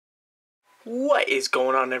What is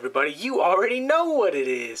going on, everybody? You already know what it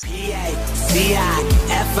is. P-A-C-I-F-I-C,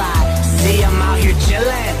 I'm out here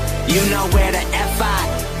chillin'. You know where the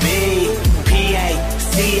F-I-B.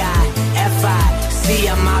 P-A-C-I-F-I-C,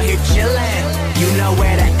 I'm out here chillin'. You know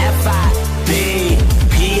where the F-I-B.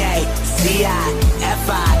 P-A-C-I-F-I-C,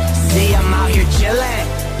 I'm out here chillin'.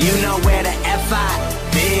 You know where the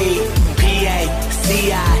F-I-B. P-A-C-I-F-I-C,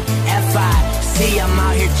 I'm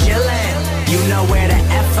out here chillin'. You know where the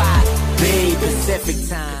F-I-B. Pacific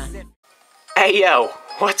time. Hey yo,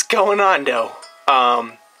 what's going on though?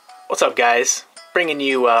 What's up guys? Bringing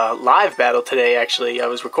you a live battle today. Actually, I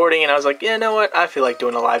was recording and I was like, yeah, you know what? I feel like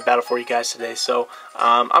doing a live battle for you guys today. So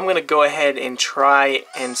I'm gonna go ahead and try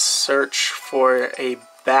and search for a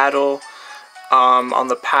battle on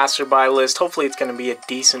the passerby list. Hopefully it's gonna be a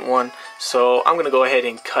decent one. So I'm gonna go ahead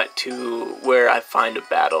and cut to where I find a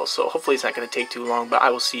battle. So hopefully it's not gonna take too long, but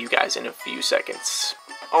I will see you guys in a few seconds.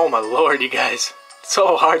 Oh my lord, you guys. It's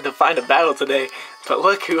so hard to find a battle today. But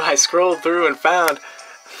look who I scrolled through and found.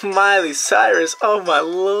 Miley Cyrus. Oh my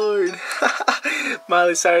lord.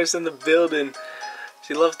 Miley Cyrus in the building.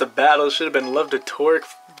 She loves to battle. Should have been love to twerk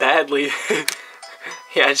badly.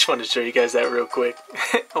 Yeah, I just wanted to show you guys that real quick.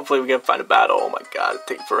 Hopefully we can find a battle. Oh my god, it'll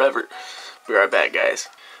take forever. Be right back, guys.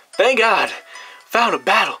 Thank God. Found a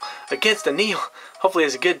battle against Anil. Hopefully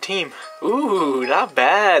it's a good team. Ooh, not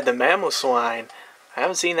bad. The Mammal Swine. I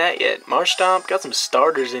haven't seen that yet. Marshtomp, got some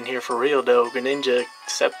starters in here for real though. Greninja,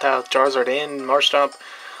 Sceptile, Charizard, and Marshtomp.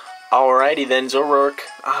 Alrighty then, Zoroark.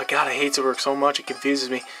 Oh god, I hate Zoroark so much, it confuses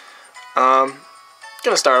me. Gonna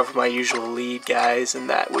start off with my usual lead, guys, and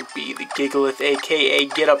that would be the Gigalith, aka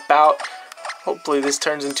Get Up Out. Hopefully this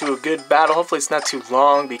turns into a good battle. Hopefully it's not too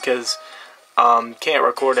long because can't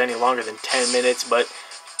record any longer than 10 minutes, but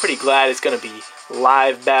pretty glad it's gonna be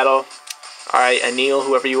live battle. Alright, Anil,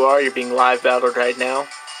 whoever you are, you're being live battled right now.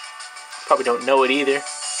 Probably don't know it either.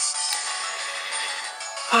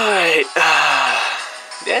 Alright,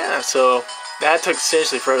 yeah, so that took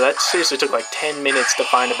seriously forever. That seriously took like 10 minutes to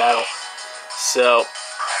find a battle. So,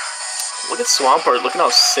 look at Swampert looking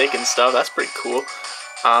all sick and stuff. That's pretty cool.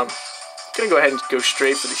 Gonna go ahead and go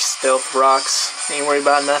straight for these Stealth Rocks. Ain't worried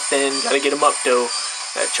about nothing. Gotta get him up though.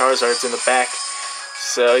 That Charizard's in the back.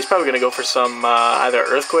 So he's probably going to go for some either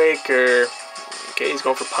Earthquake or... Okay, he's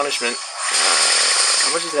going for Punishment.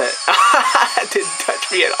 How much is that? Didn't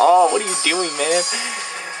touch me at all. What are you doing, man?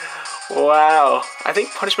 Wow. I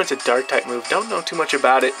think Punishment's a Dark-type move. Don't know too much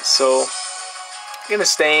about it. So I'm going to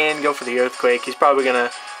stay in, go for the Earthquake. He's probably going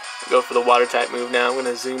to go for the Water-type move now. I'm going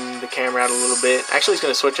to zoom the camera out a little bit. Actually, he's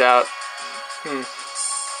going to switch out.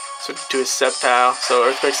 Switch to his Sceptile. So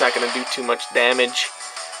Earthquake's not going to do too much damage.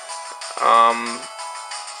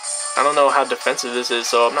 I don't know how defensive this is,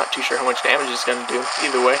 so I'm not too sure how much damage it's going to do.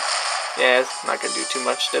 Either way, yeah, it's not going to do too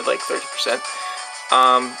much. Did like 30%.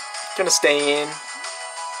 Gonna stay in.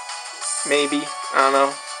 Maybe. I don't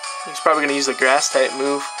know. He's probably going to use the Grass-type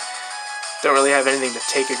move. Don't really have anything to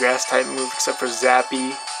take a Grass-type move except for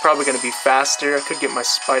Zappy. Probably going to be faster. I could get my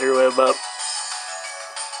Spiderweb up.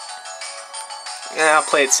 Yeah, I'll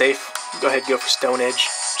play it safe. Go ahead and go for Stone Edge,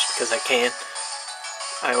 just because I can.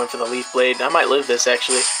 I went for the Leaf Blade. I might live this,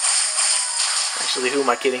 actually. Actually, who am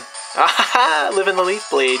I kidding? Ah, living the Leaf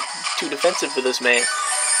Blade. Too defensive for this man.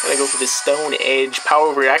 I'm gonna go for this Stone Edge. Power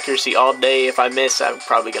over accuracy all day. If I miss, I'm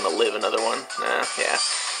probably gonna live another one. Yeah.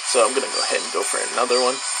 So I'm gonna go ahead and go for another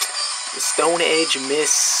one. The Stone Edge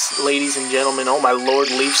miss, ladies and gentlemen. Oh my lord,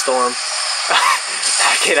 Leaf Storm.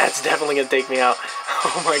 Okay, that's definitely gonna take me out.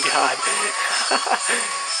 Oh my god.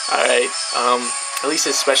 Alright. At least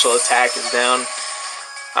his special attack is down.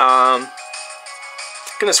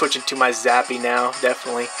 Gonna switch into my Zappy now,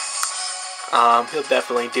 definitely. He'll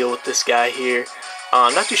definitely deal with this guy here.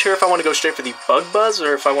 I'm not too sure if I want to go straight for the Bug Buzz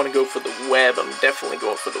or if I want to go for the Web. I'm definitely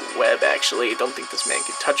going for the Web, actually. I don't think this man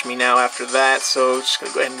can touch me now after that, so just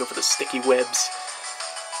gonna go ahead and go for the Sticky Webs.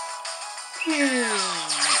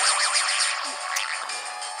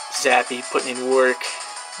 Zappy putting in work.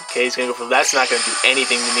 Okay, he's gonna go for... That's not gonna do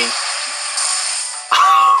anything to me.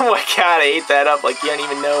 Oh my god, I ate that up like you don't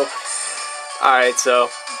even know. Alright, so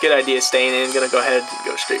good idea staying in. Gonna go ahead and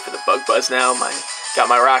go straight for the Bug Buzz now. Got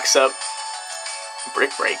my rocks up.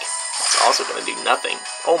 Brick Break. It's also gonna do nothing.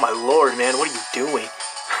 Oh my lord, man, what are you doing?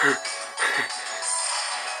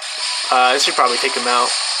 This should probably take him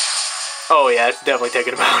out. Oh yeah, it's definitely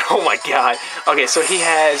taking him out. Oh my god. Okay, so he's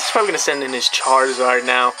probably gonna send in his Charizard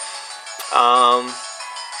now. I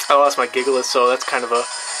lost my Gigalith, so that's kind of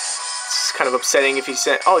upsetting if he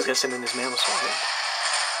sent... Oh, he's gonna send in his Mammal Swine.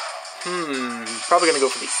 Probably gonna go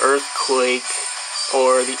for the Earthquake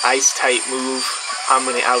or the Ice-type move. I'm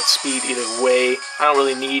going to outspeed either way. I don't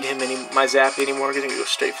really need my Zappy anymore. I'm going to go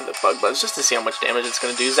straight for the Bug Buzz just to see how much damage it's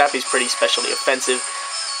going to do. Zappy's pretty specially offensive,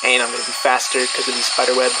 and I'm going to be faster because of the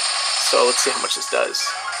Spider Web. So let's see how much this does.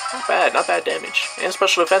 Not bad damage. And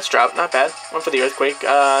special defense drop, not bad. Went for the Earthquake.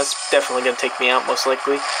 It's definitely going to take me out, most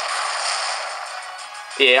likely.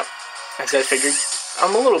 Yeah, as I figured.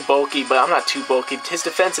 I'm a little bulky, but I'm not too bulky. His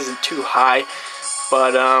defense isn't too high,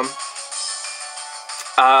 but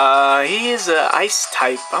he is a Ice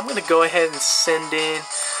type. I'm going to go ahead and send in,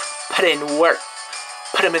 put in work,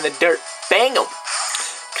 put him in the dirt, bang him.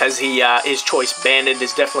 Because his choice banded,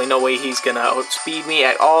 there's definitely no way he's going to outspeed me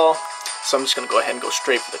at all. So I'm just going to go ahead and go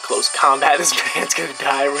straight for the close combat. This man's going to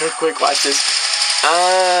die real quick. Watch this.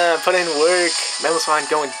 Put in work. Melisvine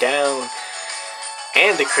going down.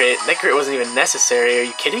 And the crit. That crit wasn't even necessary. Are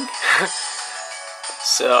you kidding?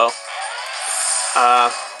 So,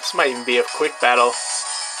 this might even be a quick battle.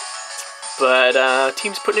 But,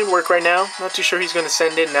 team's putting in work right now. Not too sure he's going to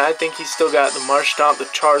send in. I think he's still got the Marshtomp, the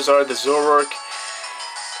Charizard, the Zoroark.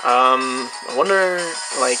 I wonder,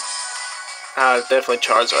 like... definitely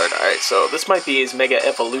Charizard. Alright, so this might be his Mega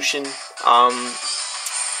Evolution.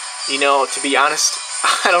 You know, to be honest,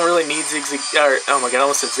 I don't really need oh my god, I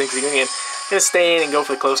almost said Zigzag again. I'm going to stay in and go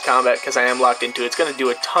for the close combat because I am locked into it. It's going to do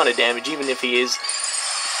a ton of damage, even if he is...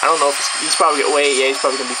 I don't know if he's probably going to... Yeah, he's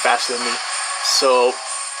probably going to be faster than me. So,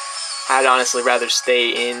 I'd honestly rather stay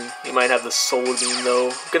in. He might have the Solar Beam, though.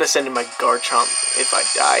 I'm going to send in my Garchomp if I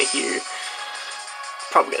die here.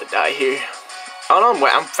 Probably going to die here. Oh no,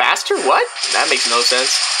 I'm faster? What? That makes no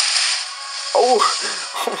sense. Oh,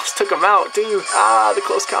 almost took him out, too. The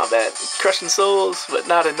close combat. Crushing souls, but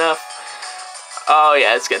not enough. Oh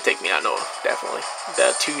yeah, it's going to take me out, no, definitely.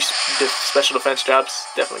 The 2 special defense drops,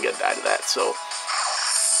 definitely going to die to that, so...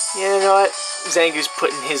 Yeah, you know what? Zangu's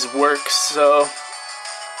putting his work, so...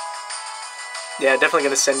 Yeah, definitely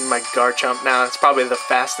going to send my Garchomp now. It's probably the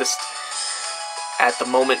fastest at the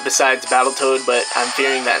moment besides Battletoad, but I'm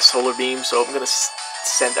fearing that Solar Beam, so I'm going to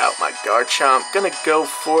send out my Garchomp. Going to go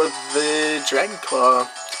for the Dragon Claw.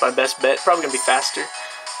 It's my best bet. Probably going to be faster.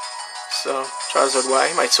 So, Charizard Y,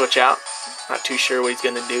 he might switch out. Not too sure what he's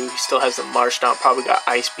going to do. He still has the Marshtomp. Probably got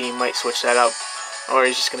Ice Beam. Might switch that out. Or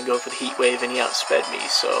he's just going to go for the Heat Wave, and he outsped me,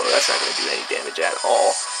 so that's not going to do any damage at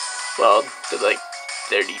all. Well, to like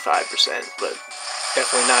 35%, but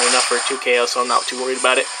definitely not enough for a 2KO, so I'm not too worried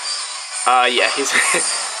about it. Yeah, he's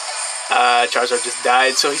Charizard just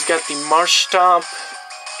died, so he's got the Marshtomp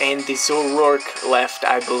and the Zoroark left,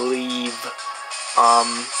 I believe.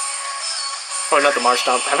 Oh, not the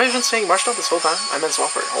Marshtomp. Have I been saying Marshtomp this whole time? I meant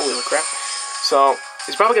Swampert. Holy crap. So,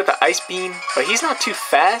 he's probably got the Ice Beam, but he's not too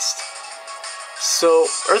fast. So,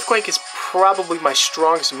 Earthquake is probably my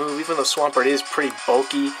strongest move, even though Swampert is pretty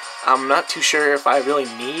bulky. I'm not too sure if I really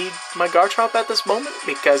need my Garchomp at this moment,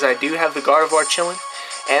 because I do have the Gardevoir chilling,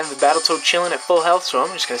 and the Battletoad chilling at full health, so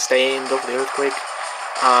I'm just going to stay in, go for the Earthquake.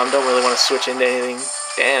 Don't really want to switch into anything.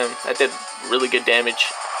 Damn, that did really good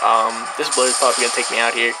damage. This Blur's probably going to take me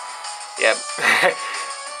out here. Yep.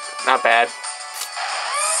 Not bad.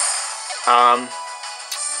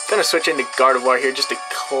 Gonna switch into Gardevoir here just to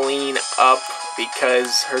clean up,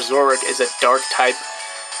 because her Zoroark is a dark type.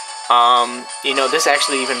 You know, this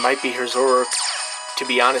actually even might be her Zoroark. To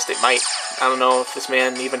be honest, it might. I don't know if this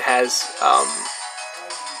man even has,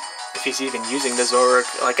 if he's even using the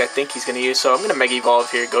Zoroark like I think he's gonna use. So I'm gonna Mega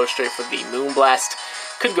Evolve here, go straight for the Moonblast.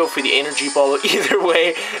 Could go for the Energy Ball. Either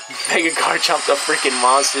way, Mega Garchomp, the freaking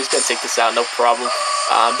monster, is gonna take this out, no problem.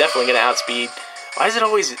 Definitely gonna outspeed. Why does it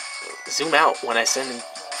always zoom out when I send in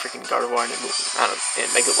freaking Gardevoir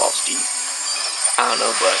and Mega Evolves? Jeez. I don't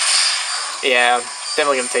know, but yeah,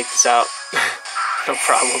 definitely gonna take this out. No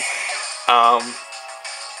problem.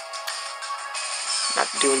 Not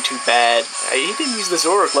doing too bad. He didn't use the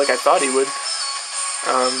Zoroark like I thought he would.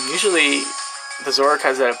 Usually the Zoroark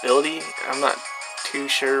has that ability. I'm not too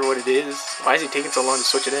sure what it is. Why is he taking so long to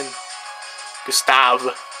switch it in?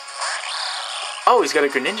 Gustav. Oh, he's got a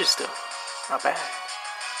Greninja still. Not bad.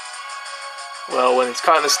 Well, when it's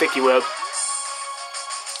caught in the sticky web,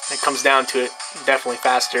 it comes down to it. Definitely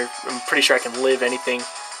faster. I'm pretty sure I can live anything.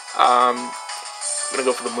 I'm gonna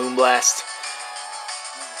go for the Moonblast.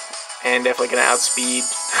 And definitely gonna outspeed.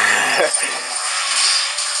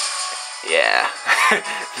 Yeah.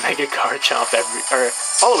 Mega Garchomp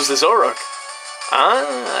oh, it was the Zoroark.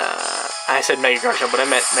 I said Mega Garchomp, but I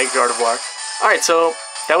meant Mega Gardevoir. Alright, so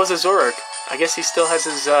that was a Zoroark. I guess he still has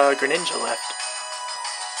his Greninja left.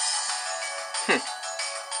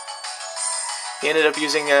 He ended up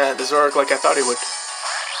using the Zoroark like I thought he would.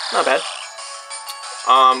 Not bad.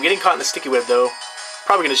 Getting caught in the sticky web though.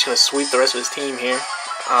 Probably just gonna sweep the rest of his team here.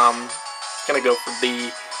 Gonna go for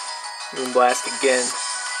the Moonblast again.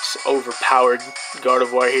 Just overpowered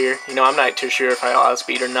Gardevoir here. You know, I'm not too sure if I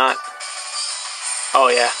outspeed or not. Oh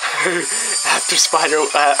yeah. After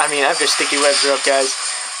after Sticky Webs are up, guys,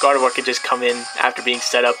 Gardevoir could just come in after being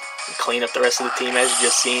set up and clean up the rest of the team, as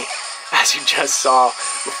you just saw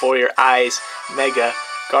before your eyes. Mega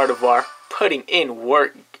Gardevoir putting in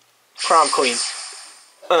work. Prom Queen.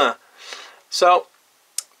 So,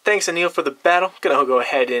 thanks Anil for the battle. Gonna go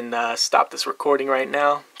ahead and stop this recording right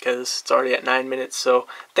now because it's already at 9 minutes. So,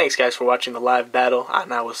 thanks guys for watching the live battle,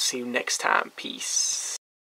 and I will see you next time. Peace.